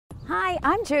Hi,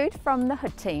 I'm Jude from the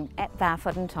Hood team at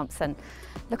Barfoot and Thompson.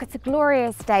 Look, it's a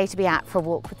glorious day to be out for a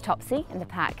walk with Topsy in the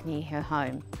park near her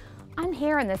home. I'm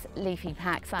here in this leafy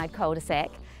parkside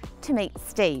cul-de-sac to meet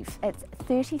Steve. It's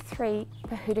 33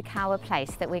 Pohutukawa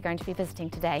Place that we're going to be visiting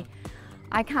today.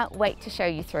 I can't wait to show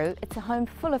you through. It's a home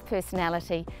full of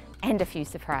personality and a few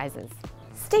surprises.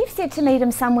 Steve said to meet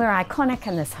him somewhere iconic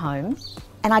in this home,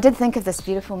 and I did think of this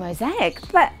beautiful mosaic,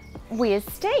 but where's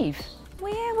Steve?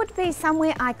 Where would be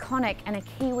somewhere iconic in a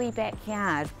Kiwi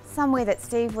backyard? Somewhere that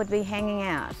Steve would be hanging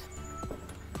out?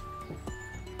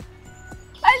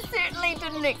 I certainly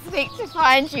didn't expect to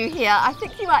find you here. I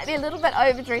think you might be a little bit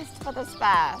overdressed for the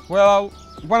spa. Well,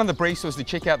 one of the briefs was to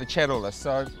check out the chattel list,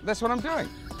 so that's what I'm doing.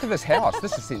 Look at this house,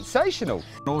 this is sensational.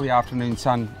 All the afternoon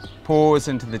sun pours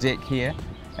into the deck here,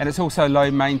 and it's also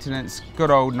low maintenance, good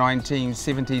old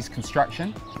 1970s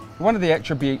construction. One of the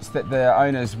attributes that the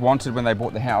owners wanted when they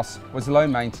bought the house was low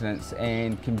maintenance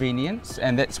and convenience,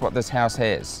 and that's what this house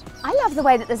has. I love the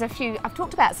way that there's a few, I've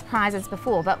talked about surprises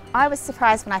before, but I was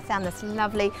surprised when I found this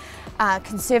lovely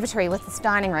conservatory with this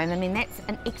dining room. I mean, that's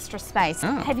an extra space.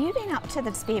 Oh. Have you been up to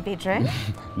the spare bedroom?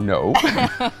 No.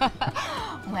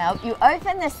 Well, you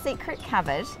open this secret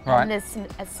cupboard, right, and there's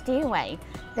a stairway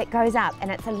that goes up,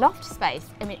 and it's a loft space.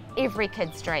 I mean, every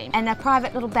kid's dream. And a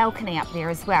private little balcony up there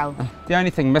as well. The only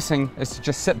thing missing is to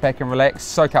just sit back and relax,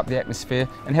 soak up the atmosphere,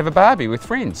 and have a barbie with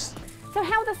friends. So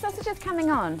how are the sausages coming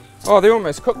on? Oh, they're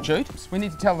almost cooked, Jude. We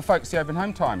need to tell the folks the open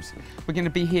home times. We're going to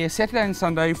be here Saturday and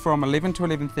Sunday from 11 to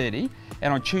 11:30,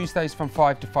 and on Tuesdays from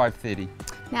 5 to 5:30.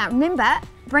 Now remember,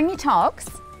 bring your togs,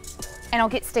 and I'll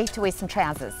get Steve to wear some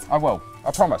trousers. I will,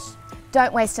 I promise.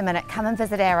 Don't waste a minute, come and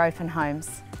visit our open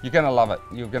homes. You're going to love it.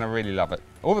 You're going to really love it.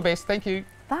 All the best, thank you.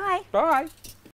 Bye. Bye.